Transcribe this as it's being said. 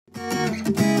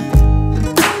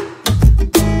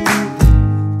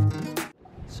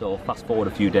So fast forward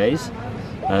a few days,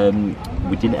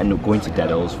 we didn't end up going to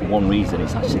Dedo's for one reason.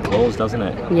 It's actually closed, hasn't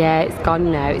it? Yeah, it's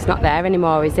gone now. It's not there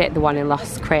anymore, is it? The one in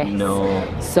Los Cristianos?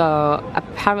 No. So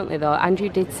apparently though, Andrew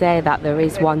did say that there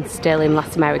is one still in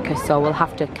Latin America, so we'll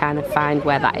have to kind of find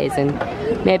where that is and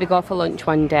maybe go for lunch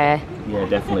one day. Yeah,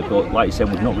 definitely. But like you said,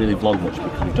 we've not really vlogged much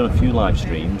because we've done a few live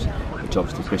streams, which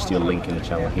obviously Christy will link in the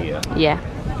channel here. Yeah.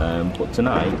 But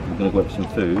tonight we're going to go up for some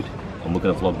food and we're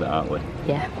going to vlog that, aren't we?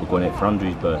 Yeah. We're going out for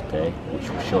Andrew's birthday, which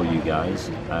we'll show you guys.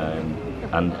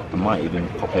 And I might even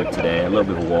pop out today, a little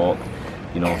bit of a walk,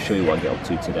 you know, show you what I get up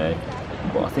to today.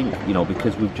 But I think, you know,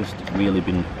 because we've just really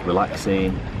been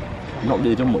relaxing, not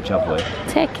really done much, have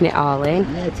we? Taking it all in.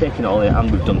 Yeah, taking it all in,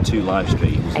 and we've done 2 live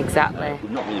streams. Exactly. We've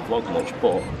not really vlogged much,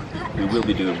 but we will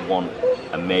be doing one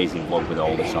amazing vlog with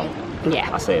all this on.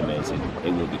 Yeah. I say amazing,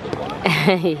 it will be good one.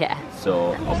 Yeah.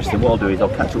 So obviously what I'll do is I'll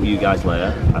catch up with you guys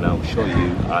later and I'll show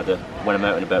you either when I'm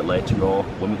out and about later or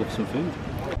when we go for some food.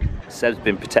 Seb's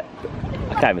been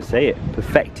I can't even say it,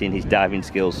 perfecting his diving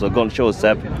skills, so go and show us,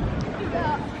 Seb.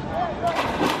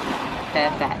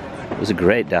 Perfect. It was a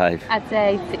great dive. I'd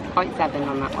say 6.7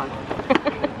 on that one.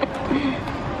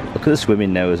 Look at the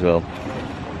swimming now as well.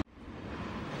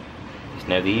 It's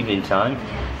now the evening time.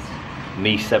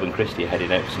 Me, Seb and Christy are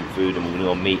heading out for some food and we're going to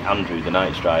go meet Andrew, the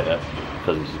Knightstrider,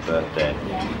 because it's his birthday.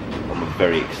 Yeah. And we're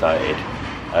very excited.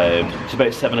 It's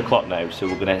about 7 o'clock now, so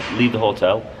we're going to leave the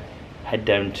hotel, head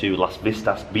down to Las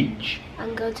Vistas Beach.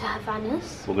 And go to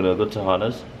Havanas. We're going to go to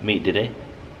Havanas, meet Diddy.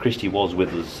 Christy was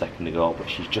with us a second ago, but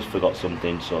she's just forgot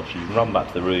something, so she's run back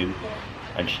to the room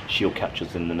and she'll catch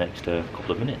us in the next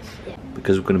couple of minutes. Yeah.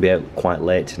 Because we're going to be out quite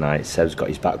late tonight, Seb's got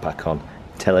his backpack on.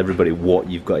 Tell everybody what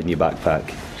you've got in your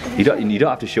backpack. You don't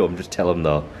have to show them, just tell them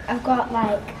though. I've got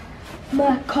like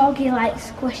my corgi like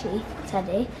squishy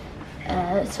teddy,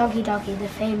 Soggy Doggy,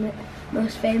 the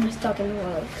most famous dog in the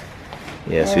world.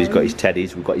 Yeah, so he's got his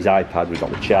teddies, we've got his iPad, we've got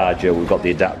the charger, we've got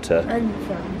the adapter. And the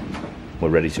phone. We're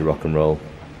ready to rock and roll.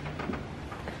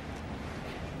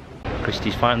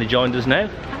 Christy's finally joined us now.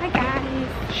 Hi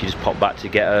guys. She just popped back to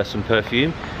get her some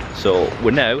perfume. So we're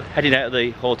now heading out of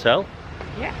the hotel.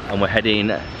 Yeah. And we're heading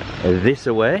this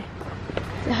away.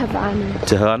 To Havana.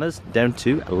 To Havanas, down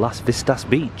to Las Vistas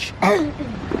Beach.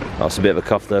 That's a bit of a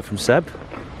cough there from Seb.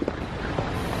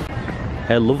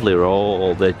 How lovely are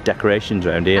all the decorations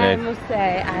around here now. I must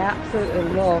say, I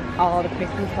absolutely love all the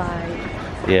Christmas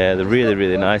lights. Yeah, they're really,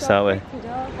 really nice, aren't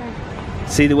they?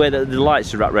 See the way that the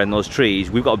lights are wrapped around those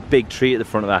trees? We've got a big tree at the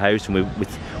front of our house and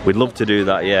we'd love to do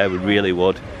that, yeah, we really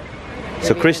would.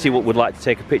 So Christy would like to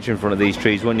take a picture in front of these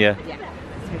trees, wouldn't you? Yeah,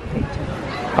 take a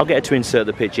picture. I'll get her to insert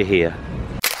the picture here.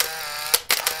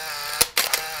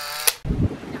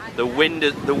 The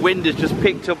wind has just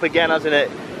picked up again, hasn't it?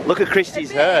 Look at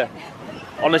Christy's hair.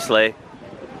 Honestly,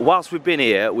 whilst we've been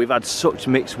here, we've had such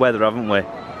mixed weather, haven't we?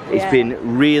 It's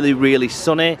been really, really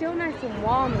sunny. Still nice and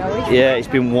warm though, isn't it? Yeah, it's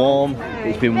been warm,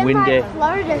 it's been windy. Like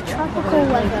Florida tropical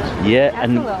weather. Yeah, That's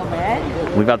and a little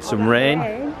bit. we've had some rain.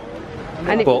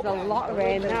 And it was a lot of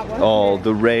rain that wasn't Oh,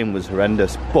 the rain was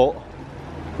horrendous. But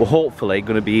we're hopefully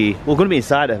going to be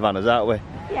inside of Havanas, aren't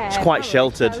we? Yeah, it's quite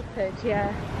sheltered.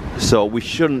 Yeah. So we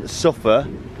shouldn't suffer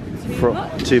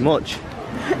too much.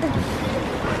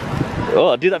 Oh,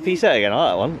 I'll do that piece out again,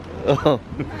 I like that one.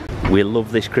 We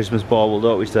love this Christmas bauble,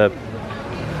 don't we, Seb?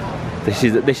 This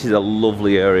is a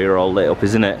lovely area all lit up,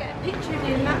 isn't it?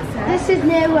 This is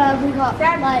near where we got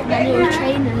like the new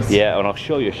trainers. Yeah, and I'll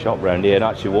show you a shop round here, and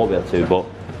actually won't be able to,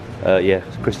 but yeah,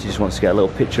 Christy just wants to get a little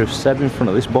picture of Seb in front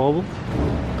of this bauble.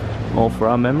 All for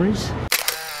our memories.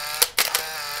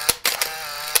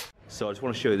 So I just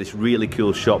want to show you this really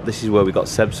cool shop. This is where we got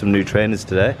Seb some new trainers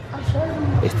today. I'll show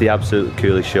you. It's the absolute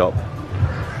coolest shop.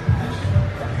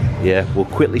 Yeah, we'll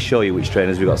quickly show you which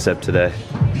trainers we got Seb today.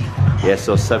 Yeah,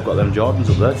 so Seb got them Jordans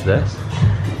up there today.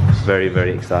 Very,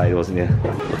 very excited, wasn't you?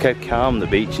 Look how calm the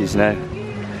beach is now.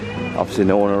 Obviously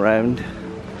no one around.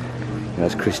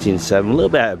 There's Christy and Seb. I'm a little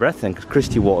bit out of breath then, because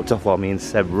Christy walked off while me and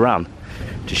Seb ran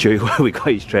to show you where we got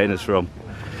his trainers from.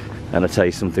 And I'll tell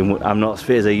you something, I'm not as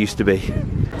fit as I used to be.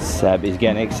 Seb is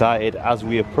getting excited as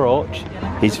we approach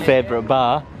his favourite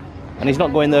bar. And he's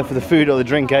not going there for the food or the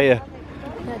drink, are you?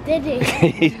 No, did he?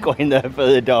 He's going there for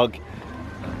the dog.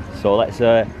 So let's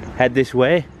head this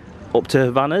way, up to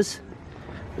Havanas,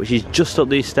 which is just up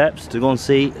these steps to go and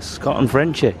see Scott and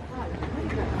Frenchie.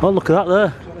 Oh, look at that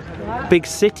there. Big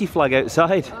city flag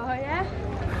outside. Oh yeah?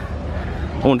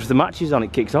 I wonder if the match is on,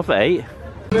 it kicks off at 8.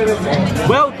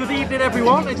 Well, good evening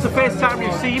everyone. It's the first time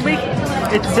you've seen me.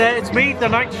 It's me, the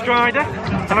Knightstrider,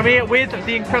 and I'm here with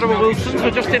the incredible Wilsons.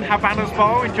 We're just in Havana's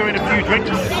bar enjoying a few drinks.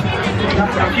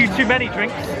 A few too many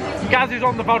drinks. Gaz is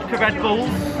on the vodka Red Bulls.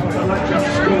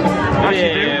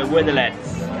 Yeah, we're the lads.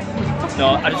 No,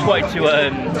 I just wanted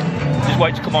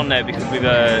to come on there because we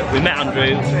met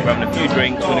Andrew, we're having a few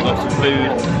drinks, we're going to go to some food,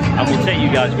 and we'll take you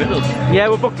guys with us. Yeah,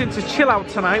 we're booked into Chillout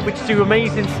tonight, which do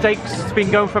amazing steaks. It's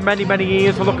been going for many, many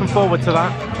years. We're looking forward to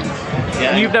that.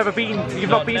 Yeah. You've not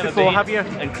been before, have you?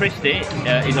 And Christy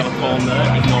is on a phone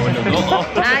there, ignoring us all.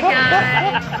 Hi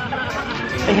guys.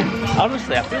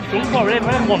 Honestly, I feel drunk already.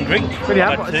 I've had one drink. Really,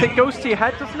 it goes to your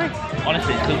head, doesn't it?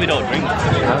 Honestly, it's because we don't drink.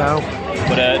 I know.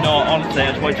 But no, honestly,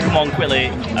 I just wanted to come on quickly,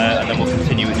 and then we'll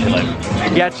continue with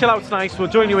Chillout. Yeah, Chillout's nice. We'll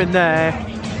join you in there.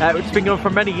 It's been going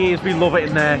for many years. We love it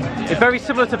in there. It's very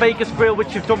similar to Vegas Grill,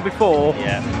 which you've done before.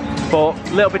 Yeah. But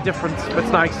a little bit different. But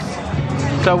it's nice.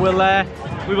 So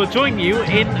we will join you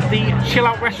in the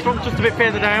Chillout restaurant just a bit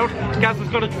further down. Gaz has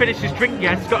got to finish his drink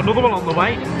yet. He's got another one on the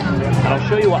way. And I'll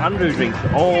show you what Andrew drinks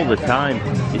all the time.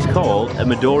 It's called a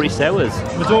Midori Sours.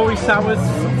 Midori Sours.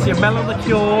 It's your melon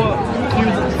liqueur,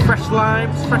 fresh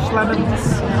limes, fresh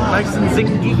lemons, nice and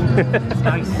zingy. It's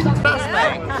nice.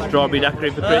 Strawberry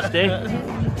daiquiri for Christy.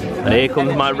 And here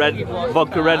comes my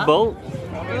vodka Red Bull.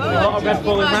 A lot of Red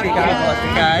Bull in that,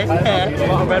 guys. A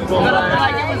lot of Red Bull in there.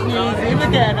 Like it was museum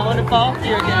again. I want to park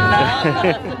you again now.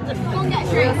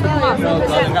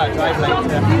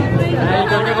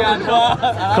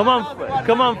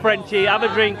 Come on, Frenchie. Have a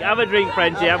drink,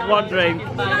 Frenchie. Have one drink.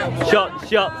 Shots.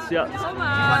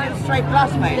 Straight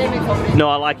glass, mate. No,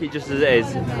 I like it just as it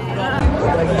is.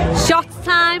 Shots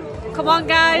time. Come on,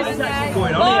 guys. What's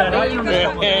going on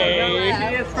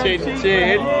here? Chin.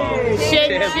 Cheers,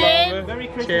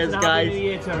 Cheers, guys. Happy New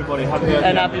Year to everybody.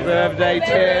 And happy birthday.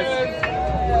 Cheers.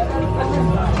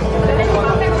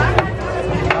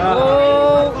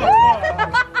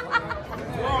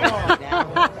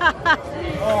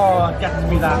 Oh, it gets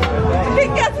me that.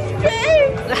 It gets me.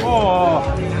 Oh,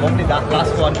 Only that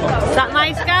last one. Is that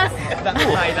nice, guys? That's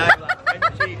nice.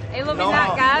 Are you loving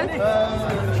that, guys?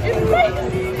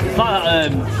 It's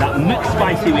like that mixed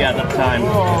spicy we had that time.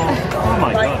 Oh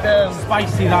my god.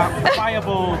 spicy that.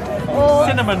 Fireball.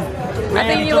 Cinnamon. I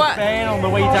think you want. On the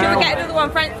way Should down. we get another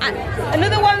one, Fran?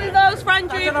 Another one of those,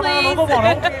 Andrew, please. Another one.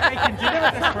 I'll be making dinner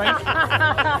at this rate.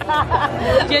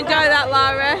 Do you enjoy that,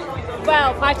 Laura?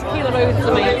 Well, my tequila rose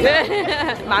for me.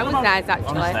 Mine was nice,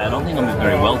 actually. Honestly, I don't think I'm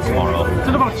very well tomorrow. It's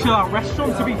not about Chillout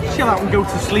restaurant to be chill out and go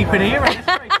to sleep in here.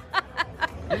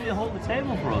 Maybe they'll hold the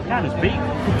table for us. Can't just be.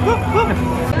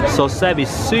 So Seb is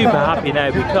super happy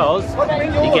now because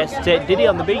he gets to take Diddy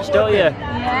on the beach, don't you? Yeah.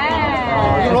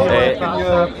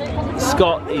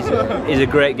 Scott is a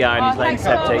great guy and he's letting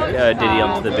Seb take Diddy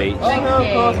onto the beach.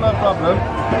 No problem.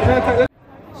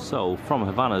 So from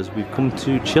Havana's we've come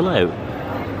to Chillout.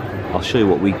 I'll show you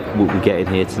what we get in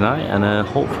here tonight, and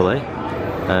hopefully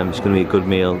it's going to be a good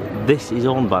meal. This is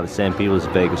owned by the same people as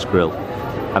Vegas Grill,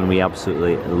 and we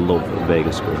absolutely love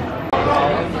Vegas Grill.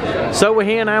 So we're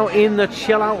here now in the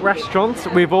Chillout restaurant.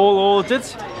 We've all ordered.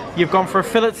 You've gone for a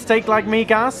fillet steak like me,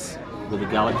 Gaz. With the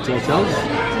garlic potatoes.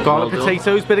 Garlic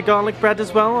potatoes, bit of garlic bread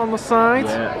as well on the side.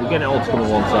 Yeah, we're getting it all to come at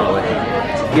once, aren't we?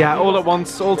 Yeah, all at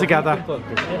once, all together. I've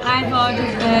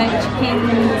ordered the chicken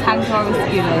tandoori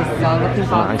skewers, so looking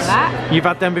forward to that. You've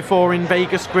had them before in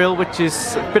Vegas Grill, which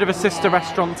is a bit of a sister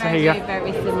restaurant to here.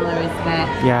 Very similar, isn't it?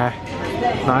 Yeah,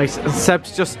 nice. And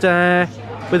Seb's just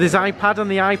with his iPad and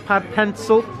the iPad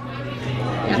pencil,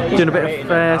 doing a bit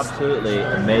of absolutely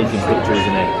amazing picture,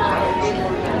 isn't it?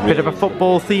 Bit of a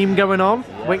football theme going on,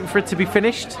 waiting for it to be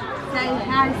finished. Say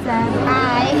hi, Sam.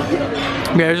 Hi.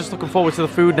 Yeah, we're just looking forward to the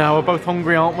food now. We're both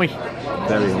hungry, aren't we?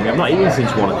 Very hungry. I've not eaten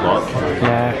since 1 o'clock.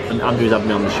 Yeah. And Andrew's had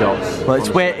me on the shots. Well,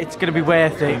 it's going to be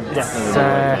worth it.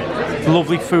 It's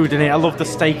lovely food in here. I love the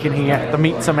steak in here. The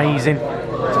meat's amazing.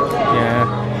 Yeah.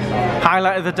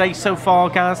 Highlight of the day so far,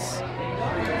 Gaz?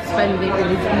 Spend it with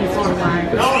his peaceful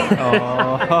life.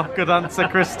 Oh, good answer,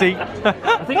 Christy.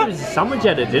 I think it was a sandwich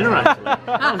at dinner, actually.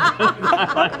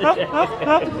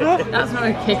 That's not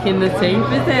a kick in the teeth,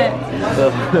 is it?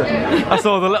 I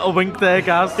saw the little wink there,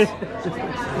 Gaz.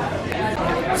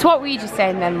 So what were you just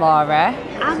saying then, Laura?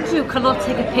 Andrew cannot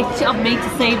take a picture of me to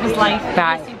save his life.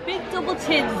 Right. Big double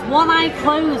chins, one eye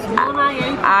closed, one eye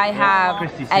open. I have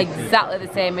exactly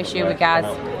the same issue with Gaz.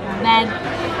 Men.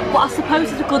 But I suppose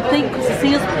it's a good thing because it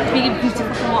sees us being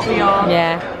beautiful for what we are.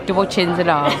 Yeah, double chins and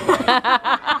all.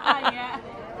 Yeah.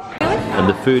 And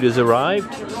the food has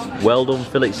arrived. Well done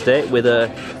fillet steak with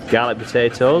garlic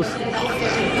potatoes.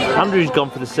 Andrew's gone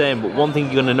for the same, but one thing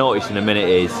you're going to notice in a minute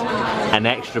is an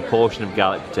extra portion of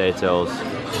garlic potatoes.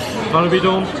 Gotta be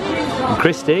done. And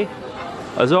Christy,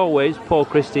 as always, poor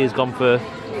Christy has gone for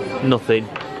nothing.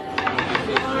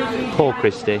 Poor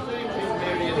Christy.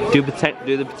 Do the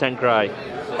pretend cry.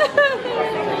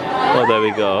 Oh, there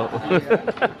we go.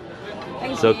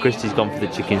 So Christy's gone for the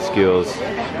chicken skewers.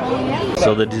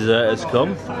 So the dessert has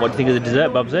come. What do you think of the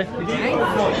dessert, Babsy?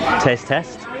 Taste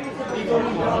test.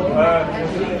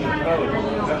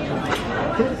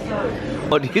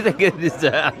 What do you think of the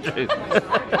dessert, Andrew?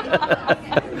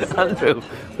 Andrew,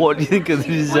 what do you think of the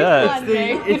dessert?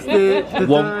 It's the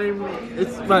dime.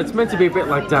 It's meant to be a bit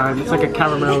like dime. It's like a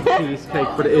caramel cheesecake,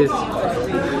 but it is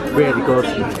really good.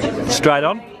 Stride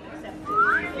on.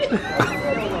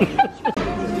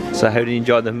 So how did you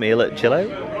enjoy the meal at Chillout?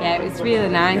 Yeah, it was really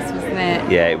nice, wasn't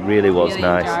it? Yeah, it really was Really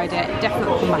nice. enjoyed it.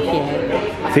 Definitely come back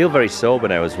here. I feel very sober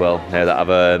now as well, now that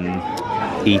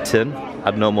I've eaten,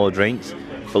 had no more drinks.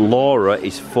 But Laura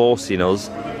is forcing us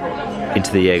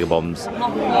into the Jaeger bombs.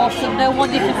 Awesome. No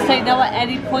one you can say no at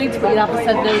any point, but you'll have to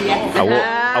say no yes.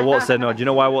 I won't say no. Do you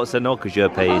know why I won't say no? Because you're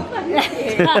paying.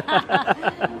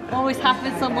 Always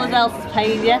happens someone else is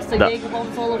paying yes, so Jaeger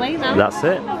bombs all the way now. That's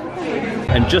it.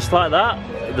 And just like that,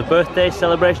 the birthday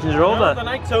celebrations are over. The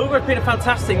night's over. It's been a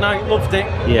fantastic night. Loved it.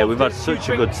 Yeah, we've had such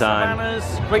a good time.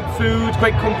 Havanas, great food,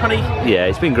 great company. Yeah,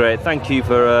 it's been great. Thank you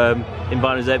for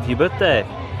inviting us out for your birthday.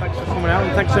 Thanks for coming out,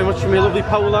 and thanks so much for your lovely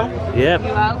polo. Yeah.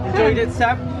 Enjoyed it,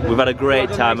 Seb? We've had a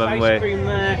great time, haven't we?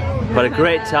 We've had a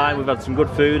great time. We've had some good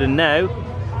food, and now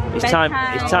it's time.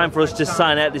 It's time for us to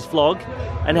sign out this vlog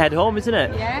and head home, isn't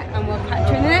it? Yeah, and we'll catch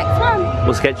you in the next one.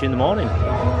 We'll sketch you in the morning.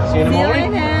 See you in the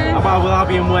morning. later. Well, I'll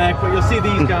be in work, but you'll see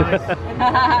these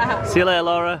guys. See you later,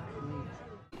 Laura.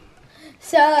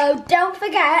 So don't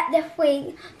forget this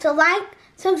week to like,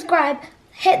 subscribe,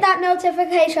 hit that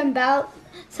notification bell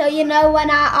so you know when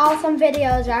our awesome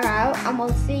videos are out, and we'll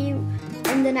see you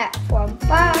in the next one.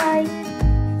 Bye.